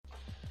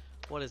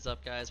What is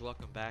up, guys?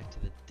 Welcome back to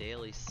the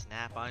Daily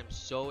Snap. I'm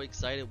so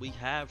excited. We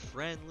have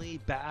friendly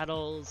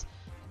battles.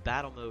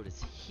 Battle mode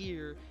is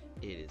here.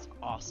 It is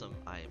awesome.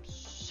 I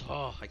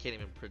can't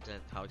even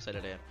present how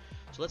excited I am.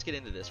 So let's get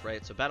into this,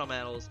 right? So battle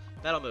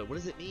mode. What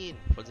does it mean?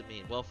 What does it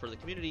mean? Well, for the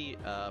community,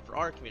 for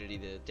our community,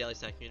 the Daily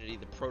Snap community,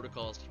 the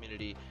Protocols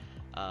community,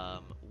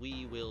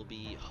 we will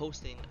be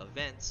hosting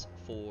events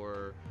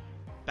for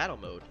battle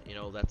mode.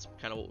 That's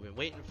kind of what we've been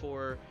waiting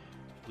for.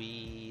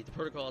 The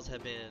Protocols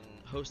have been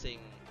hosting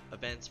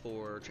events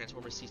for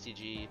Transformers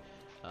CCG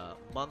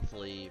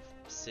monthly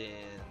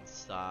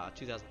since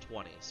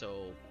 2020.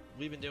 So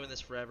we've been doing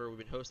this forever. We've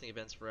been hosting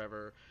events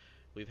forever.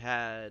 We've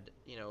had,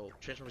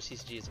 Transformers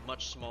CCG is a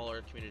much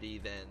smaller community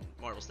than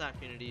Marvel Snap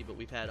community, but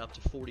we've had up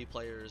to 40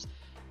 players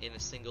in a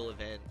single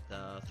event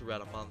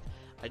throughout a month.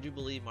 I do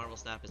believe Marvel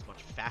Snap is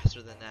much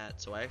faster than that,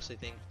 so I actually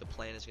think the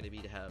plan is going to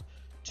be to have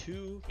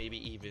 2,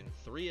 maybe even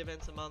 3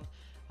 events a month.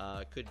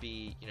 Could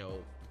be,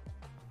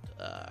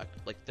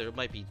 like there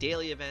might be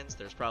daily events.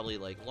 There's probably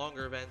like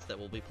longer events that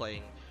we'll be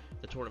playing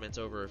the tournaments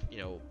over,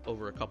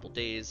 over a couple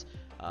days.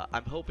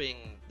 I'm hoping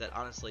that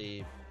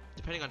honestly,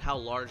 depending on how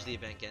large the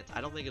event gets,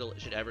 I don't think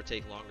it should ever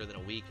take longer than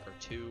a week or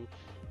 2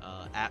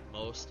 at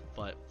most.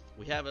 But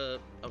we have a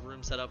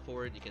room set up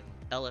for it. You can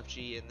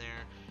LFG in there.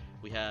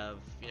 We have,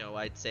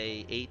 I'd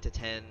say 8 to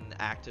 10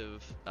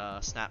 active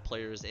Snap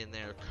players in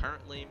there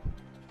currently,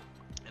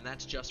 and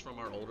that's just from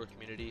our older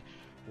community.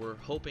 We're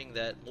hoping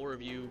that more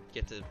of you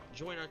get to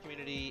join our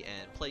community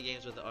and play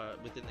games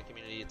within the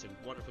community. It's a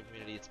wonderful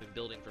community. It's been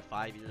building for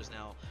 5 years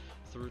now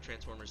through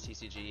Transformers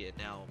TCG and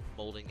now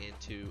molding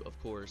into, of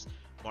course,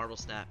 Marvel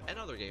Snap and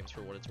other games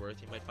for what it's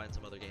worth. You might find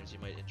some other games you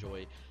might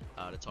enjoy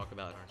to talk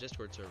about in our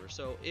Discord server.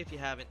 So if you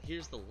haven't,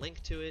 here's the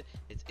link to it.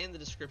 It's in the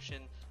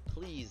description.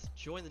 Please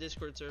join the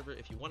Discord server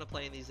if you want to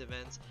play in these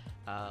events.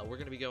 We're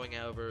going to be going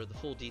over the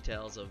full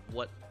details of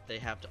what they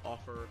have to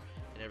offer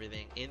and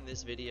everything in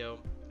this video.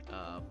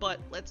 But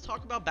let's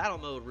talk about battle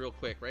mode real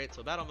quick, right?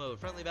 So battle mode,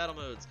 friendly battle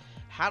modes,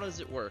 how does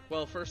it work?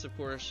 Well, first, of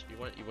course,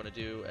 what you want to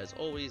do, as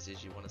always,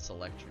 is you want to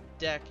select your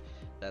deck.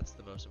 That's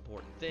the most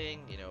important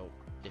thing.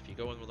 If you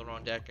go in with the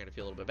wrong deck, you're going to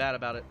feel a little bit bad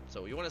about it.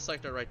 So you want to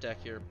select our right deck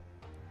here.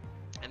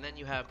 And then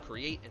you have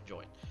create and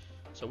join.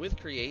 So with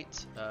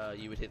create,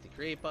 you would hit the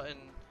create button.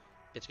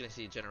 It's going to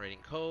see generating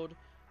code.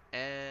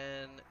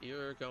 And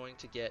you're going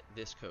to get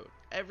this code.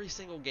 Every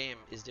single game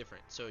is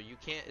different, so you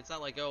can't, it's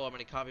not like, oh, I'm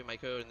going to copy my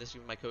code and this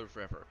is my code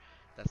forever.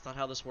 That's not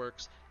how this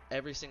works.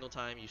 Every single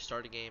time you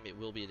start a game, it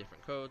will be a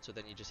different code, so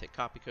then you just hit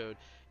copy code,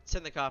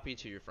 send the copy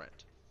to your friend.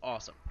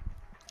 Awesome.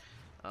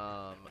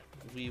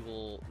 We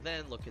will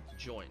then look at the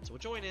join. So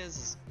what join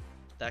is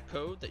that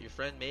code that your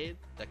friend made,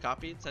 that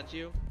copied, sent to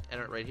you,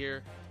 enter it right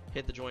here,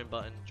 hit the join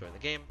button, join the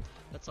game.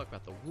 Let's talk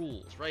about the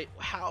rules, right?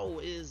 How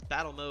is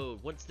battle mode?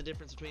 What's the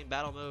difference between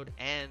battle mode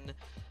and,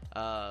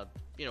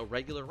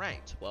 regular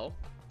ranked? Well,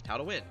 how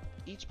to win.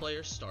 Each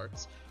player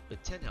starts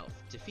with 10 health.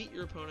 Defeat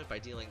your opponent by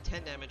dealing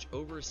 10 damage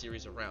over a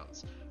series of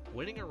rounds.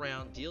 Winning a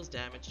round deals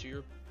damage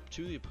to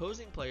the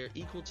opposing player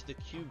equal to the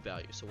cube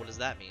value. So what does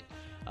that mean?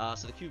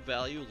 So the cube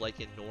value, like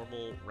in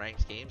normal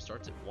ranked games,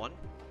 starts at 1.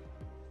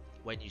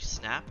 When you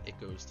snap, it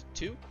goes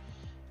to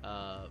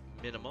 2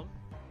 minimum.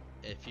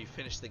 If you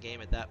finish the game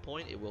at that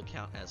point, it will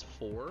count as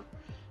 4.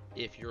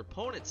 If your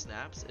opponent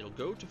snaps, it'll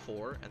go to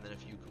 4, and then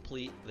if you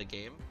complete the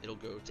game, it'll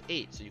go to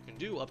 8. So you can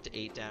do up to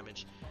 8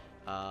 damage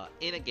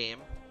in a game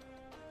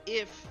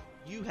if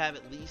you have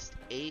at least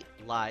 8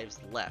 lives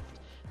left.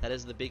 That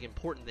is the big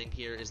important thing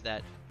here, is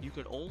that you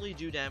can only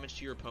do damage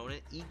to your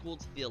opponent equal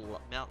to the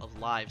amount of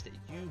lives that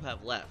you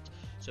have left.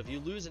 So if you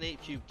lose an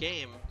 8-cube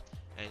game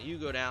and you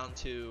go down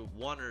to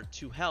 1 or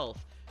 2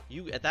 health,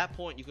 at that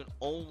point, you can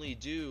only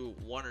do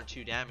 1 or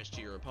 2 damage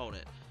to your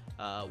opponent,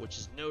 which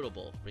is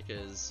notable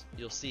because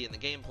you'll see in the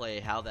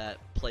gameplay how that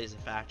plays a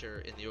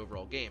factor in the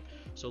overall game.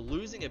 So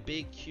losing a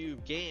big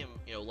cube game,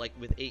 like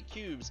with 8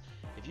 cubes,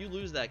 if you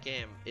lose that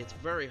game, it's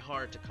very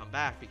hard to come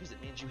back because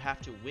it means you have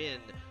to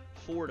win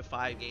 4 to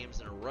 5 games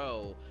in a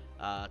row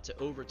to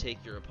overtake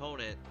your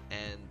opponent,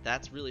 and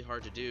that's really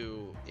hard to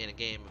do in a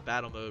game of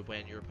battle mode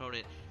when your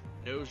opponent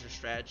knows your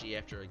strategy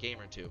after a game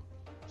or 2.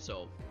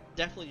 So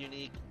definitely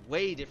unique,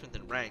 way different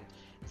than ranked.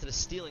 Instead of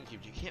stealing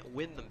cubes, you can't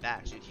win them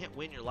back. So you can't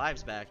win your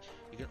lives back.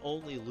 You can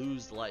only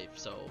lose life.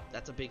 So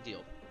that's a big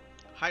deal.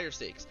 Higher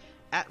stakes.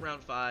 At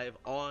round 5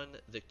 on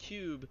the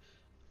cube,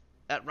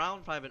 at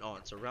round 5 and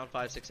on, so round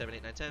 5, 6, 7,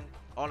 8, 9, 10,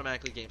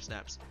 automatically game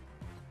snaps.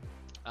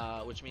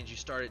 Which means you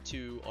start at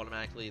 2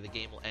 automatically, the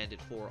game will end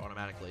at 4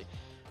 automatically.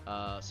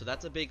 So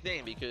that's a big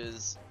thing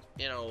because,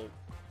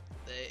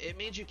 it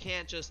means you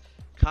can't just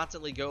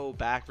constantly go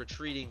back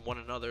retreating one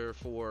another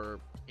for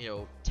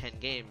 10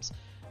 games.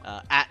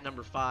 At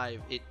number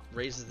 5, it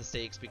raises the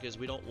stakes because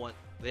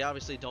they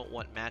obviously don't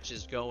want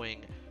matches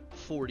going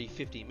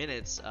 40-50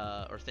 minutes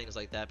or things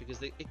like that,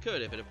 because it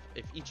could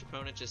if each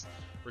opponent just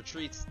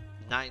retreats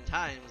 9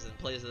 times and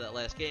plays that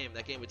last game,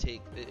 that game would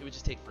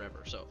just take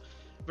forever. So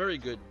very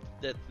good.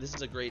 That this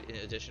is a great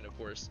addition, of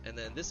course. And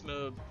then this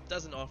mode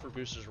doesn't offer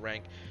boosters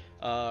rank.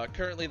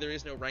 Currently there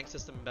is no rank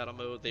system in battle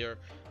mode.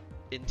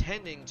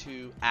 intending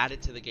to add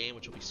it to the game,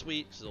 which will be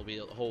sweet because there'll be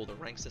a whole other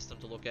rank system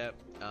to look at.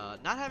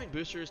 Not having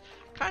boosters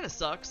kind of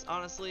sucks,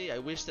 honestly. I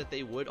wish that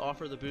they would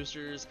offer the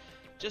boosters,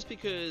 just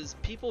because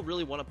people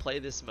really want to play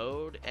this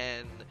mode,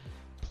 and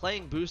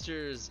playing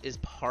boosters is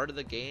part of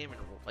the game, and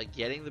like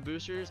getting the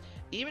boosters,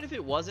 even if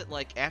it wasn't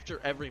like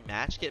after every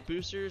match get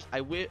boosters,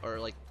 or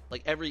like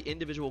every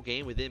individual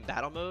game within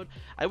battle mode,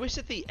 I wish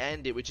at the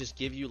end it would just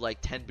give you like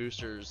 10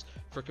 boosters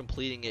for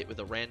completing it with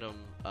a random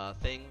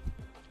thing.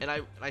 And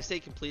I say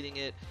completing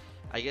it,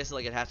 I guess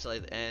like it has to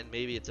like the end.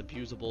 Maybe it's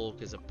abusable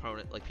because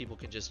opponent, like people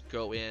can just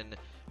go in,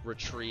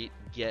 retreat,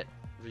 get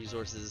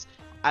resources.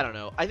 I don't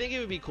know. I think it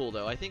would be cool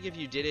though. I think if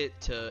you did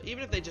it to,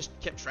 even if they just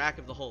kept track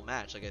of the whole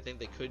match, like I think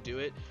they could do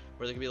it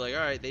where they could be like,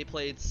 all right, they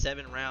played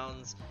 7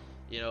 rounds,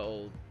 you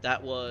know,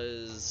 that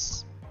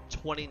was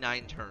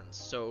 29 turns.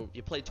 So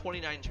you played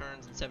 29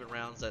 turns in 7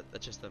 rounds.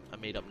 That's just a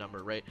made up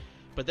number, right?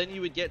 But then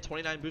you would get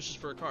 29 boosters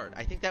for a card.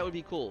 I think that would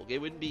be cool. It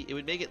would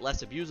make it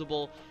less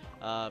abusable,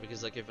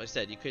 because like if I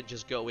said, you could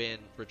just go in,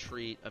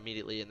 retreat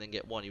immediately, and then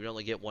get one. You would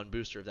only get 1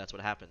 booster if that's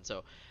what happened.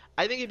 So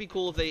I think it'd be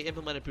cool if they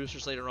implemented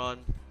boosters later on.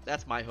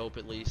 That's my hope,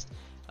 at least.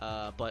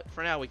 But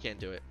for now, we can't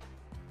do it.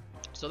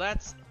 So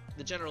that's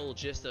the general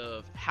gist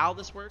of how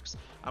this works.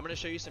 I'm going to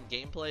show you some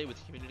gameplay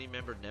with community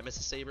member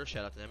Nemesis Saber.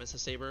 Shout out to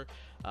Nemesis Saber.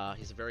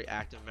 He's a very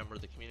active member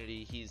of the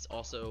community. He's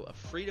also a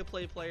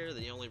free-to-play player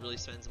that he only really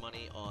spends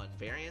money on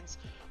variants.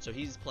 So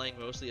he's playing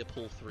mostly a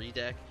pull 3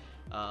 deck,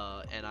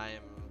 and I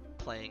am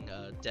playing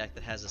a deck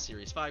that has a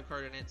Series 5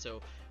 card in it.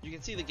 So you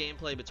can see the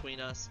gameplay between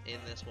us in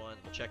this one.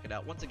 We'll check it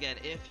out. Once again,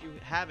 if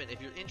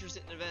you're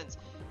interested in events,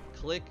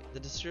 click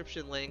the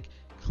description link.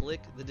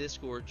 Click the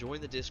Discord, join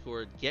the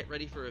Discord, get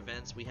ready for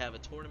events. We have a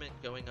tournament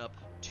going up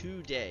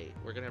today.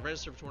 We're going to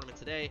register for the tournament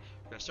today.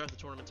 We're going to start the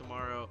tournament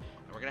tomorrow,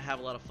 and we're going to have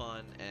a lot of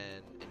fun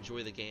and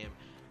enjoy the game.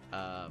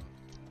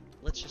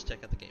 Let's just check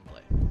out the gameplay.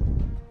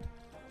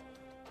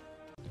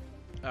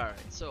 Alright,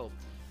 so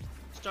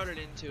started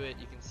into it.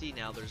 You can see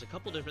now there's a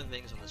couple different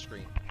things on the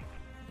screen.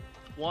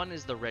 One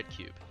is the red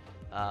cube.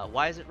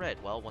 Why is it red?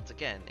 Well, once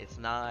again,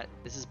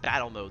 this is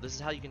battle mode. This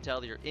is how you can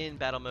tell that you're in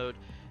battle mode.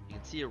 You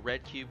can see a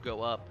red cube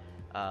go up.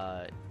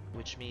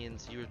 Which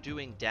means you're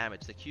doing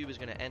damage. The cube is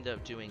going to end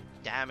up doing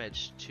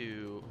damage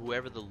to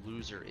whoever the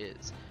loser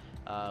is,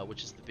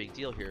 which is the big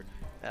deal here.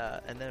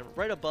 And then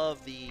right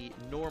above the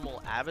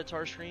normal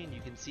avatar screen,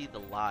 you can see the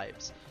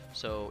lives.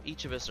 So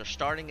each of us are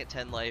starting at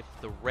 10 life.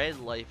 The red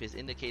life is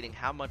indicating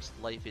how much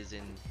life is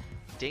in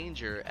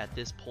danger at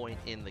this point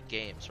in the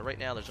game. So right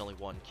now there's only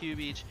 1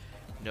 cube each.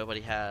 Nobody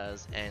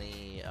has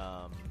any,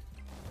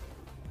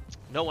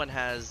 no one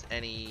has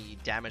any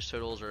damage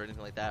totals or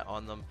anything like that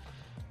on them.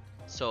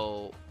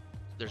 So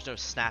there's no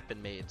snap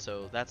been made.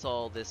 So that's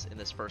all this in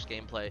this first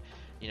gameplay.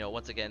 You know,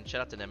 once again,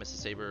 shout out to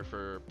Nemesis Saber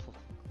for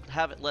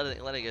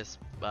letting us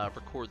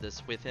record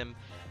this with him.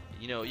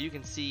 You know, you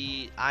can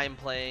see I'm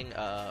playing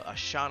a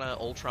Shana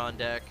Ultron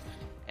deck,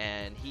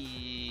 and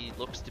he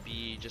looks to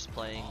be just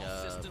playing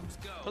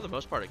for the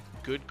most part a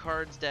good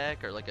cards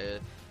deck, or like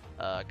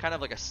a kind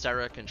of like a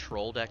Serra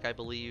control deck, I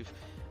believe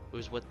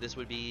was what this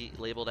would be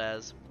labeled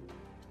as.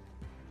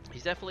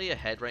 He's definitely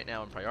ahead right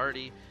now in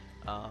priority.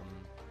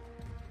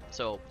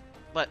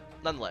 But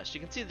nonetheless, you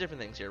can see the different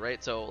things here,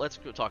 right? So let's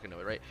go talk into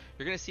it, right?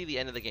 You're going to see the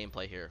end of the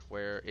gameplay here,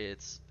 where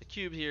it's the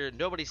cube here.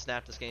 Nobody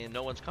snapped this game.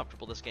 No one's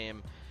comfortable this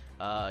game.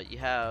 You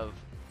have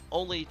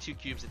only 2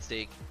 cubes at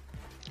stake.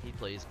 He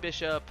plays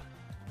Bishop,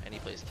 and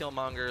he plays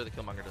Killmonger. The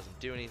Killmonger doesn't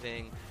do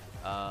anything.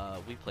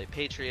 We play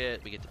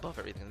Patriot. We get to buff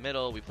everything in the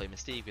middle. We play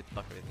Mystique. We get to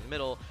buff everything in the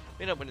middle.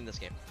 We end up winning this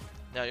game.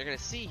 Now, you're going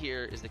to see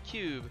here is the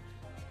cube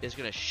is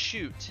going to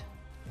shoot...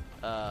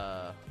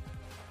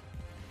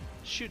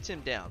 shoots him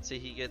down. See,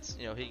 he gets,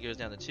 you know, he goes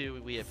down to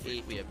 2, we have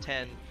 8, we have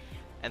 10,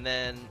 and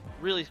then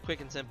really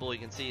quick and simple, you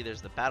can see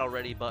there's the battle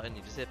ready button.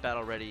 You just hit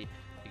battle ready,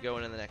 you go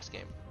into the next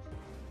game.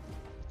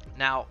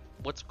 Now,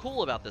 what's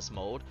cool about this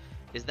mode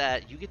is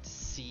that you get to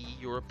see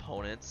your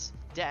opponent's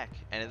deck,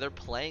 and they're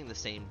playing the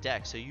same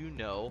deck, so you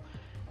know,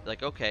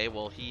 like, okay,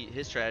 well,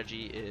 his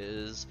strategy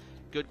is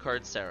good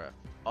card Serra,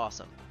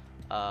 awesome.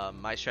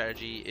 My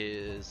strategy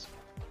is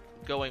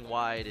going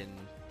wide and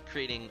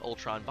creating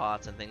Ultron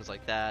bots and things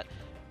like that,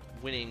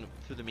 winning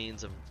through the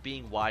means of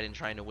being wide and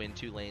trying to win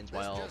 2 lanes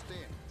while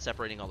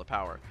separating all the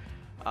power.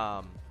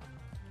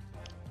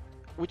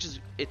 Which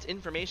is, it's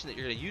information that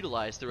you're going to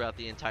utilize throughout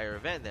the entire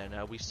event then.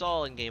 We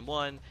saw in game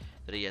 1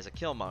 that he has a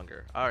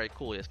Killmonger. Alright,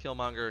 cool, he has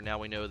Killmonger. Now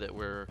we know that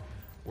we're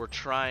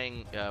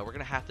trying, we're going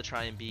to have to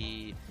try and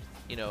be,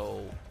 you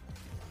know,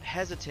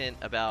 hesitant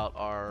about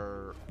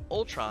our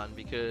Ultron,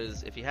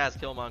 because if he has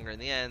Killmonger in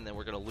the end, then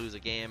we're going to lose a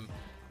game.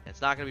 And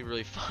it's not going to be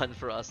really fun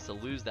for us to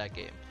lose that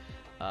game.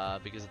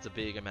 Because it's a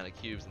big amount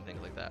of cubes and things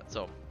like that.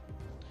 So,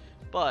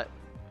 but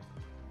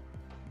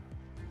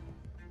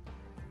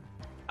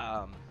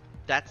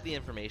that's the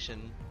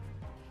information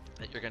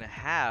that you're going to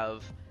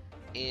have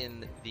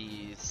in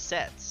the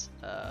sets.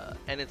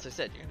 And as I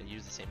said, you're going to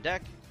use the same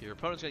deck. Your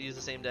opponent's going to use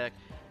the same deck,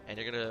 and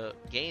you're going to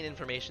gain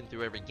information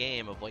through every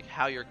game of like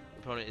how your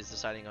opponent is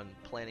deciding on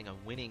planning on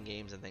winning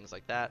games and things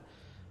like that.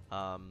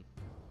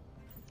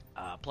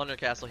 Plunder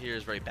Castle here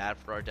is very bad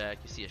for our deck.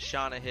 You see a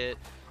Shauna hit.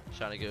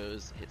 Shauna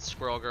goes, hits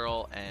Squirrel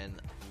Girl, and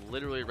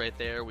literally right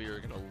there we are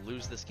going to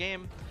lose this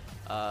game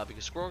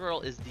because Squirrel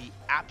Girl is the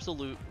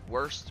absolute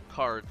worst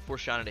card for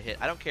Shauna to hit.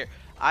 I don't care.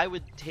 I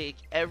would take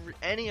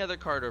any other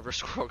card over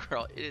Squirrel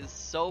Girl. It is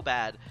so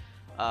bad.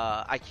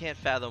 I can't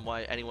fathom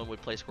why anyone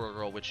would play Squirrel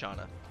Girl with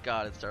Shauna.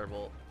 God, it's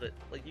terrible. But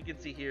like you can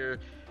see here,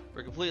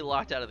 we're completely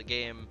locked out of the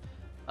game.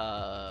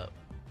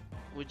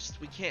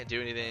 We can't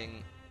do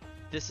anything.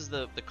 This is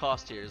the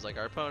cost here. Is like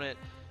our opponent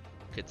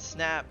could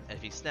snap, and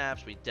if he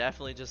snaps, we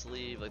definitely just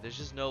leave. Like there's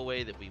just no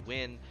way that we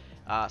win.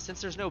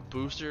 Since there's no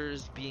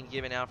boosters being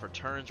given out for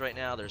turns right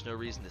now, there's no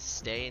reason to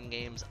stay in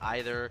games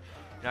either.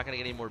 You're not gonna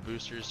get any more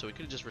boosters, so we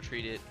could have just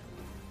retreated.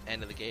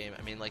 End of the game.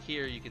 I mean, like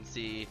here you can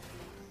see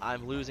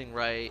I'm losing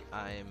right,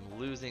 I'm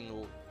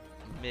losing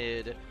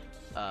mid.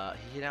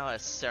 He now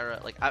has Sarah.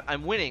 Like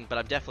I'm winning, but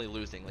I'm definitely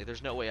losing. Like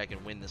there's no way I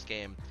can win this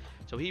game.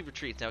 So he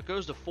retreats. Now it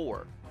goes to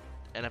 4.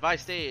 And if I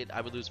stayed, I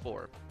would lose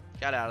 4.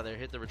 Got out of there,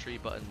 hit the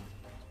retreat button,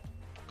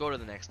 go to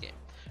the next game,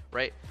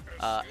 right?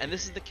 And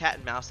this is the cat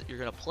and mouse that you're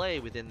going to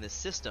play within this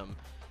system.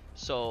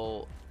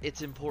 So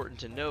it's important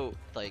to note,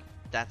 like,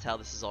 that's how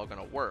this is all going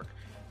to work.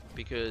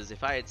 Because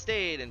if I had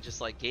stayed and just,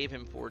 like, gave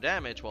him 4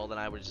 damage, well, then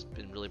I would have just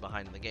been really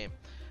behind in the game.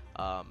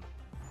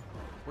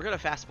 We're going to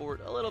fast forward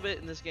a little bit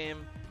in this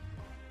game.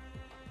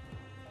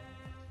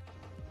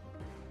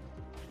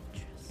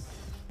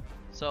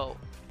 So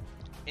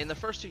in the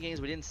first 2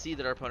 games, we didn't see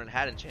that our opponent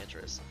had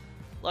Enchantress.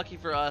 Lucky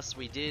for us,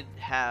 we did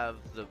have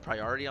the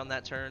priority on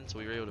that turn, so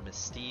we were able to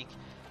Mystique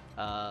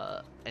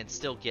and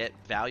still get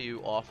value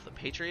off the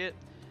Patriot.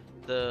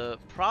 The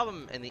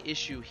problem and the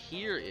issue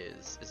here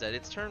is that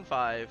it's turn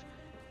 5,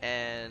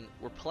 and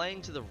we're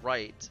playing to the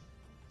right,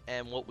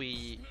 and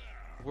we're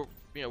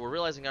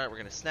realizing, all right, we're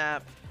gonna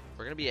snap,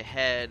 we're gonna be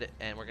ahead,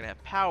 and we're gonna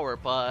have power.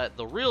 But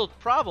the real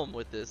problem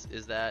with this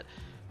is that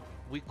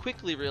we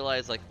quickly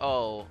realize, like,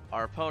 oh,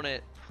 our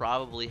opponent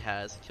probably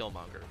has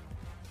Killmonger.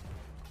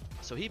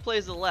 So he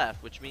plays to the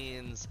left, which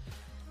means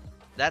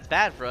that's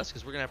bad for us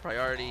because we're going to have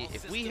priority.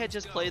 If we had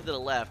just played to the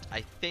left,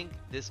 I think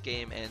this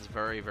game ends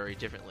very, very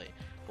differently.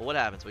 But what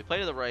happens? We play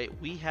to the right,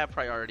 we have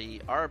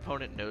priority, our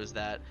opponent knows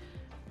that,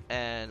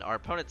 and our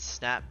opponent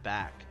snapped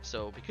back.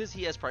 So because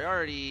he has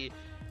priority,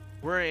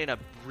 we're in a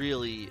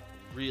really,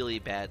 really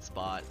bad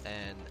spot,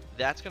 and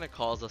that's going to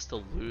cause us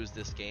to lose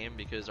this game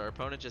because our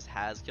opponent just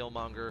has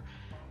Killmonger.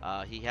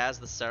 He has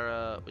the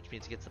Sarah, which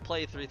means he gets to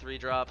play 3/3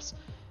 drops.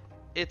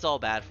 It's all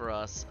bad for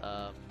us,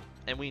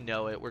 and we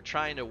know it. We're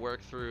trying to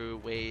work through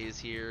ways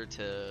here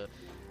to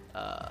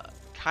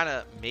kind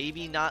of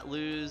maybe not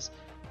lose,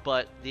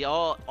 but in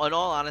all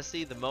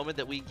honesty, the moment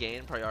that we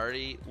gain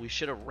priority, we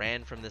should have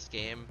ran from this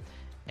game,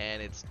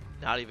 and it's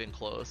not even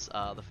close.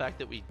 The fact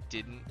that we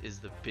didn't is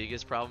the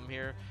biggest problem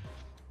here,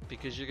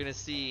 because you're going to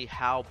see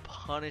how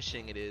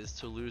punishing it is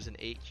to lose an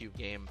 8-cube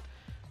game.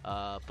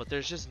 But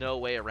there's just no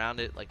way around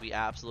it. Like, we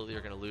absolutely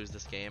are going to lose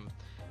this game.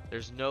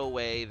 There's no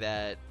way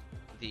that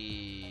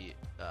the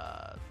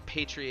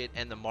Patriot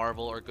and the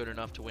Marvel are good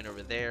enough to win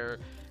over there.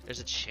 There's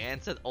a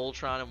chance that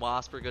Ultron and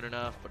Wasp are good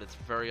enough, but it's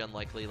very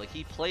unlikely. Like,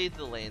 he played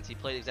the lanes. He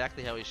played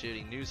exactly how he should.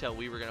 He knew how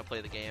we were going to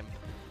play the game.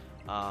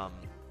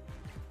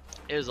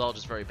 It was all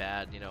just very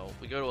bad. You know,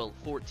 we go to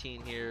a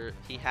 14 here.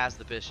 He has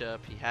the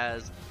Bishop. He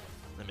has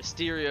the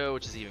Mysterio,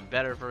 which is even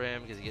better for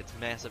him because he gets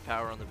massive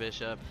power on the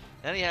Bishop.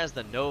 Then he has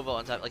the Nova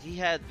on top. Like, he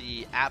had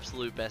the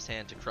absolute best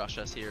hand to crush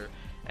us here,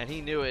 and he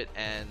knew it,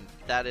 and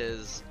that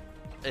is...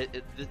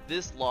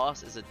 this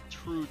loss is a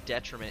true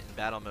detriment in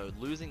battle mode.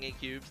 Losing 8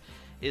 cubes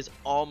is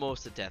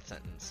almost a death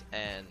sentence,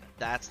 and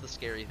that's the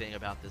scary thing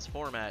about this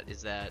format,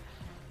 is that,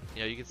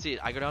 you know, you can see it.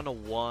 I go down to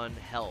 1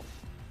 health,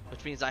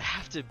 which means I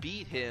have to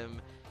beat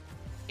him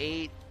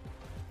 8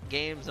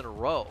 games in a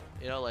row.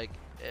 You know, like,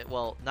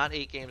 well, not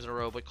 8 games in a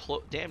row, but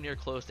damn near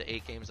close to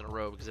 8 games in a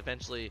row, because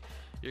eventually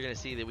you're going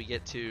to see that we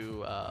get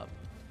to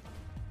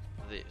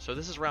so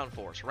this is round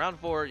 4. So round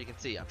 4, you can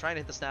see I'm trying to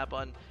hit the snap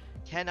button,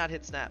 cannot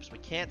hit snaps. We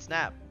can't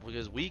snap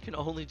because we can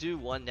only do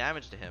 1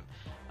 damage to him.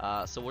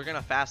 So we're going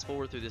to fast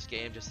forward through this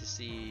game just to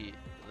see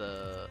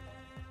the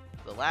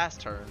last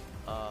turn.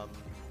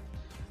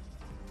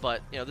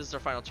 But, you know, this is our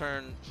final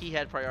turn. He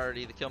had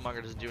priority. The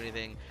Killmonger doesn't do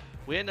anything.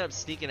 We end up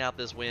sneaking out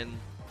this win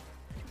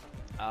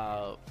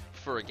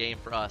for a game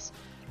for us.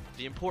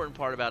 The important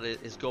part about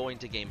it is going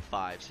to game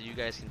 5, so you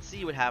guys can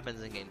see what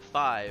happens in game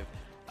 5.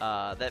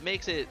 That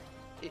makes it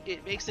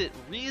makes it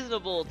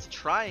reasonable to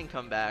try and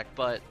come back,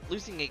 but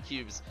losing 8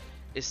 cubes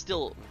is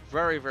still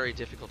very, very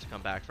difficult to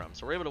come back from.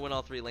 So we're able to win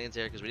all 3 lanes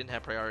there because we didn't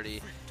have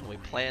priority, and we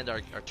planned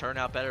our turn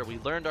out better. We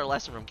learned our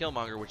lesson from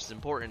Killmonger, which is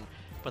important,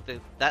 but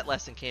that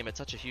lesson came at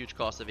such a huge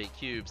cost of 8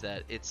 cubes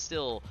that it's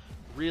still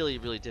really,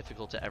 really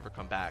difficult to ever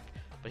come back.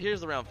 But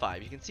here's the round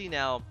 5. You can see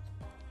now,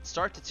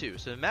 start to 2.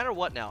 So no matter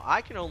what now,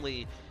 I can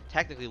only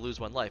technically lose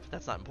 1 life, but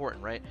that's not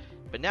important, right?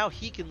 But now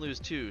he can lose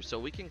 2, so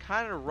we can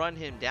kind of run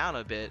him down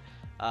a bit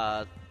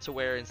to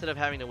where instead of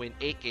having to win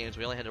 8 games,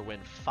 we only had to win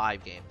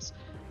 5 games,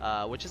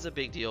 which is a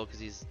big deal because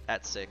he's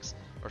at 6,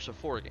 or so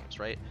 4 games,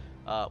 right?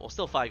 Well,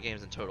 still 5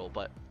 games in total,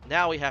 but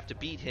now we have to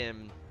beat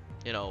him,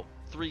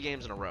 3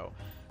 games in a row,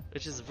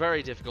 which is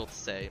very difficult to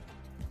say.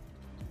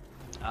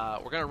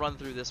 We're going to run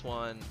through this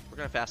one. We're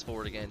going to fast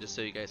forward again just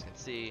so you guys can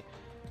see.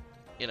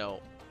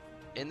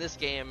 In this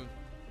game,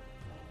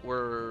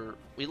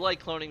 we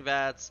like cloning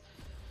VATS.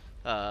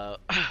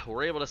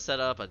 We're able to set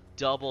up a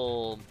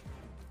double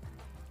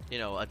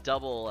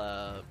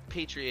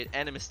Patriot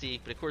and a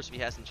Mystique, but of course if he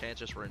has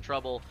Enchantress, we're in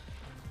trouble.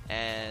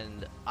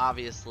 And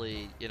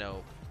obviously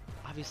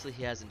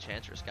he has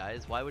Enchantress,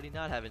 guys. Why would he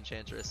not have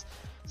Enchantress?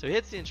 So he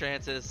hits the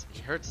Enchantress.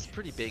 He hurts us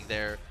pretty big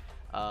there.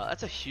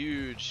 That's a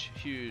huge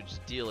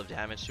deal of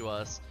damage to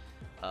us.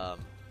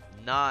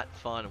 Not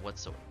fun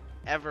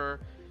whatsoever.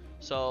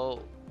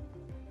 So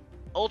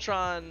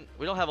Ultron,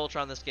 we don't have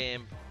Ultron this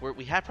game.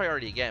 We had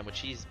priority again, which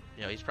he's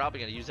probably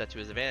going to use that to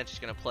his advantage. He's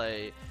going to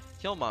play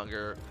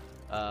Killmonger.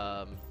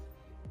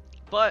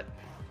 But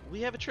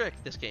we have a trick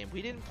this game.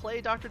 We didn't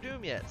play Doctor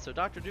Doom yet. So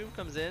Doctor Doom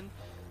comes in.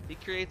 He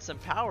creates some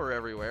power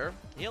everywhere.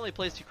 He only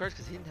plays 2 cards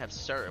because he didn't have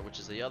Sarah, which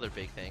is the other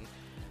big thing.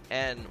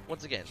 And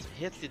once again, so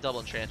he hits the double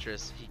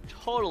Enchantress. He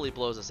totally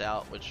blows us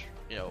out, which,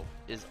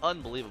 is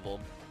unbelievable.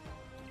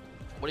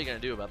 What are you going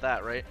to do about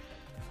that, right?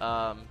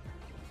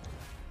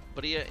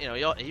 But he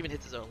even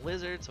hits his own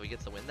Lizard, so he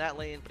gets to win that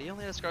lane. But he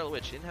only had a Scarlet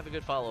Witch. He didn't have a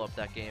good follow-up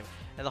that game.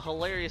 And the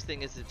hilarious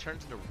thing is it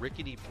turns into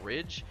Rickety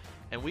Bridge,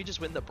 and we just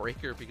win the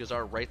Breaker because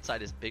our right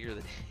side is bigger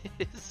than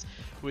his,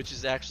 which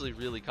is actually a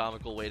really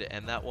comical way to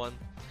end that one.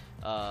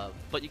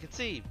 But you can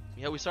see,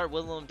 we start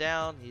whittling him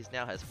down. He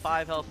now has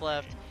 5 health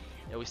left.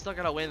 We still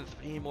gotta win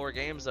 3 more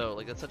games though.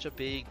 Like, that's such a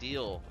big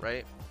deal,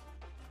 right?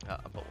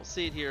 But we'll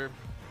see it here.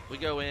 We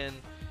go in.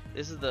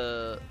 This is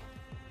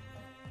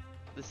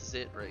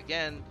it right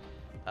again.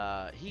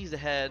 He's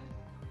ahead.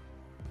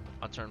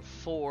 On turn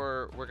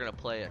 4, we're gonna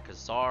play a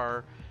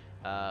Khazar,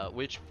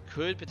 which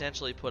could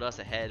potentially put us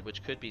ahead,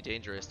 which could be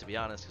dangerous, to be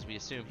honest, because we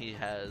assume he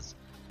has,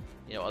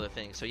 other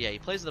things. So yeah, he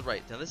plays to the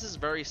right. Now this is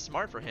very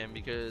smart for him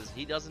because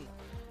he doesn't,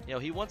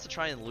 he wants to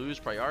try and lose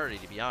priority,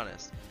 to be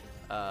honest.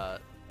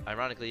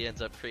 Ironically, he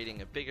ends up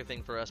creating a bigger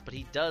thing for us, but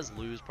he does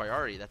lose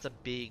priority. That's a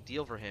big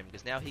deal for him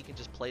because now he can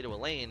just play to a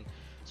lane,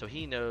 so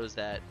he knows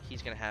that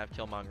he's going to have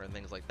Killmonger and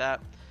things like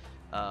that.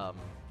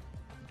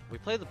 We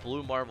play the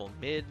Blue Marvel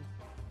mid,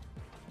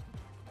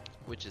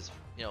 which is,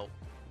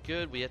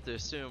 good. We have to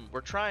assume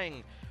we're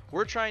trying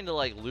to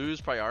like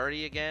lose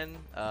priority again,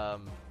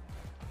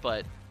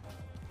 but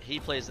he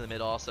plays in the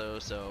mid also,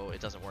 so it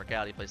doesn't work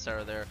out. He plays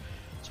Sarah there,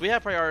 so we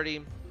have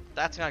priority.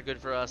 That's not good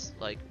for us.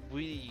 Like,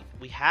 we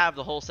have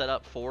the whole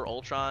setup for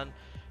Ultron,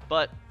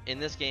 but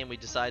in this game we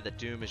decide that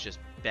Doom is just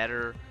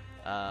better.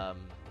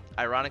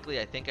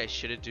 Ironically, I think I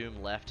should have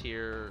Doom left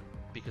here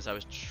because I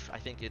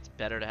think it's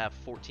better to have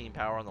 14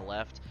 power on the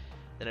left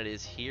than it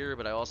is here,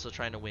 but I also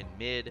trying to win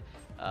mid.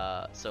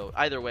 So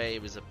either way,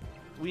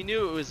 we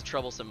knew it was a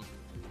troublesome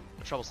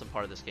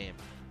part of this game.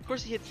 Of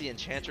course, he hits the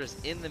Enchantress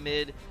in the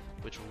mid,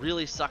 which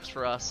really sucks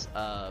for us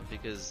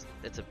because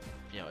it's a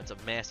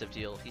massive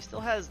deal. He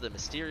still has the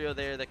Mysterio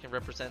there that can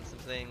represent some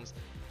things.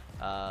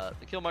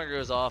 The Killmonger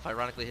goes off,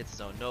 ironically hits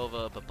his own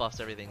Nova, but buffs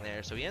everything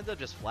there. So he ends up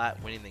just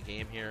flat winning the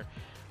game here.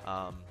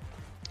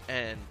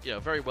 And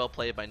very well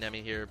played by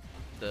Nemi here.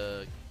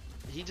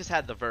 He just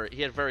had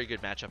he had a very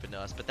good matchup into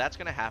us, but that's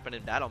going to happen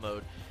in battle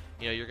mode.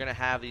 You're going to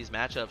have these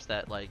matchups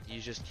that like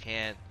you just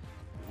can't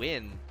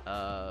win,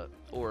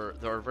 or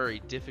they're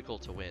very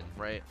difficult to win,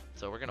 right?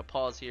 So we're going to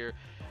pause here.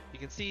 You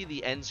can see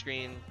the end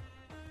screen.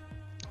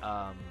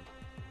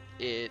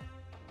 It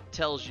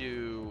tells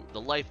you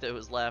the life that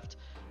was left.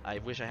 I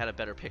wish I had a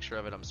better picture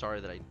of it. I'm sorry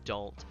that I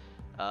don't.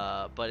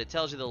 But it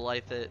tells you the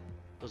life that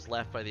was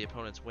left by the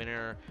opponent's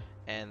winner,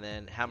 and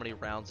then how many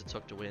rounds it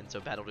took to win. So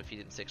battle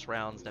defeated in 6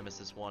 rounds.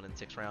 Nemesis won in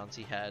 6 rounds.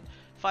 He had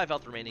 5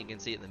 health remaining. You can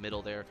see it in the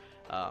middle there.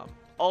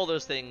 All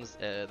those things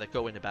that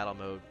go into battle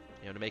mode,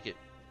 to make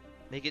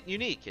it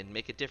unique and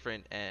make it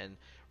different and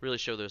really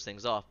show those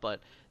things off. But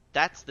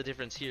that's the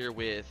difference here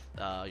with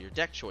your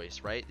deck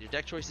choice, right? Your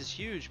deck choice is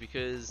huge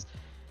because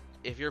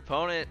if your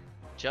opponent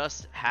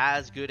just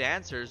has good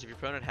answers, if your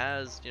opponent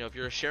has, if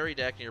you're a Sherry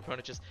deck and your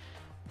opponent just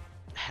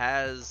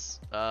has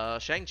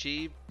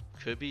Shang-Chi,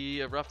 could be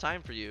a rough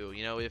time for you.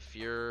 If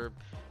you're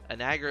an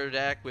aggro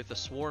deck with a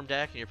Swarm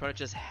deck and your opponent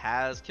just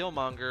has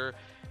Killmonger,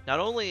 not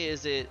only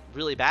is it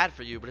really bad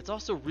for you, but it's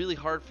also really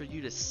hard for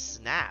you to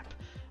snap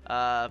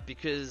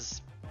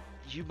because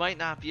you might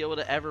not be able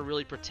to ever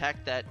really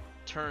protect that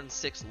turn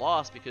 6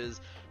 loss because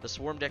the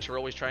Swarm decks are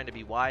always trying to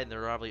be wide and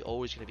they're probably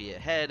always going to be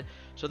ahead.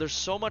 So there's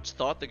so much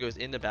thought that goes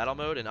into battle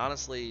mode, and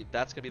honestly,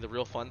 that's going to be the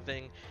real fun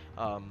thing.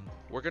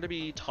 We're going to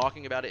be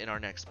talking about it in our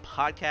next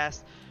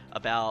podcast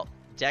about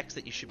decks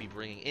that you should be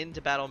bringing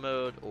into battle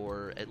mode,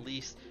 or at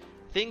least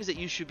things that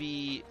you should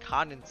be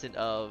cognizant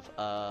of,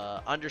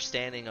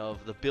 understanding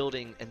of the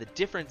building and the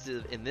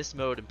differences in this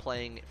mode and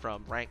playing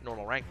from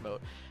normal rank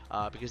mode,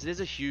 because it is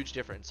a huge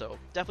difference. So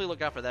definitely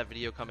look out for that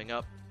video coming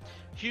up.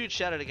 Huge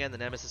shout out again to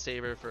Nemesis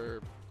Saber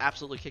for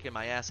absolutely kicking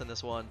my ass in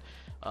this one.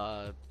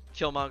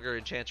 Killmonger,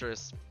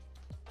 Enchantress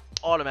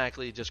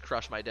automatically just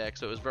crushed my deck,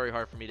 so it was very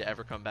hard for me to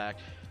ever come back.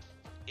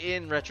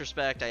 in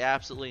retrospect, I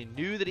absolutely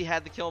knew that he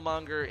had the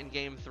Killmonger in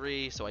Game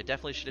 3, so I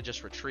definitely should have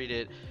just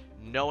retreated,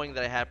 knowing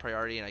that I had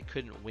priority and I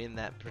couldn't win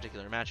that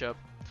particular matchup.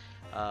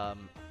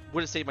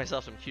 Would have saved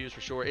myself some cubes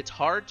for sure. It's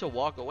hard to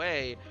walk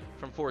away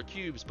from 4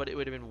 cubes, but it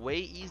would have been way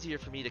easier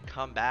for me to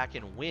come back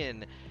and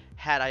win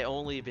had I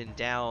only been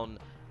down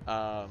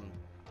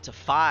to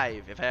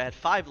 5. If I had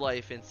 5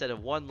 life instead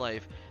of 1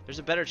 life, there's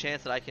a better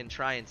chance that I can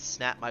try and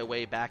snap my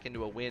way back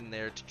into a win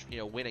there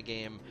to win a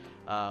game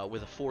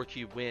with a 4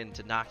 cube win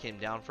to knock him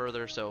down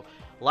further. So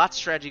lots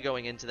of strategy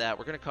going into that.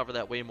 We're going to cover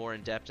that way more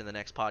in depth in the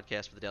next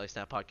podcast for the Daily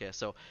Snap podcast.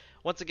 So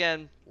once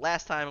again,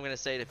 last time I'm going to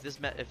say it,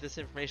 if this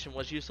information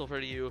was useful for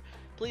you,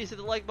 please hit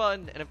the like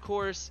button. And of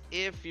course,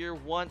 if you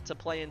want to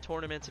play in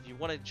tournaments, if you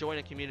want to join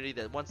a community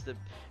that wants to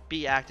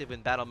be active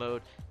in battle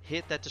mode,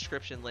 hit that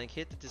description link,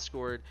 hit the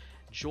Discord,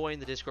 join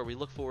the Discord. We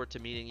look forward to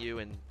meeting you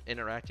and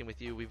interacting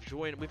with you. We've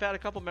had a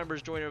couple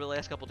members join over the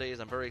last couple days.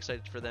 I'm very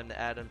excited for them to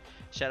add them.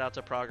 Shout out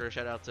to Prager,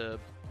 shout out to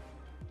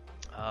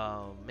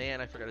oh man,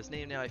 I forgot his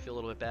name now. I feel a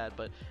little bit bad,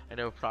 but I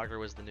know Prager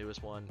was the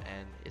newest one,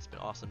 and it's been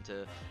awesome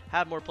to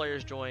have more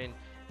players join.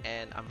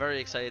 And I'm very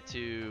excited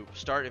to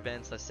start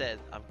events. Like I said,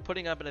 I'm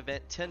putting up an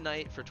event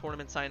tonight for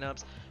tournament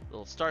signups.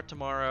 It'll start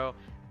tomorrow,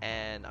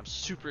 and I'm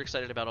super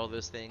excited about all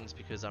those things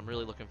because I'm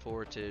really looking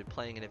forward to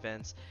playing in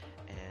events.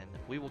 And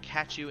we will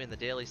catch you in the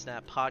Daily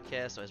Snap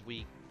podcast as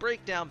we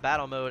break down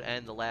battle mode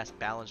and the last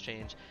balance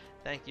change.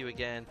 Thank you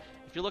again.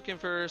 If you're looking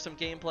for some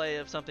gameplay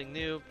of something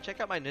new, check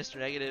out my Mr.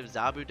 Negative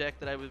Zabu deck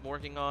that I was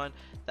working on.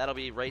 That'll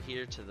be right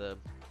here to the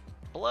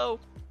below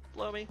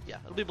me. Yeah,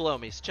 it'll be below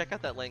me. So check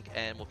out that link,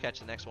 and we'll catch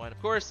you the next one.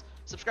 Of course,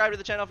 subscribe to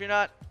the channel if you're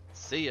not.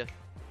 See ya.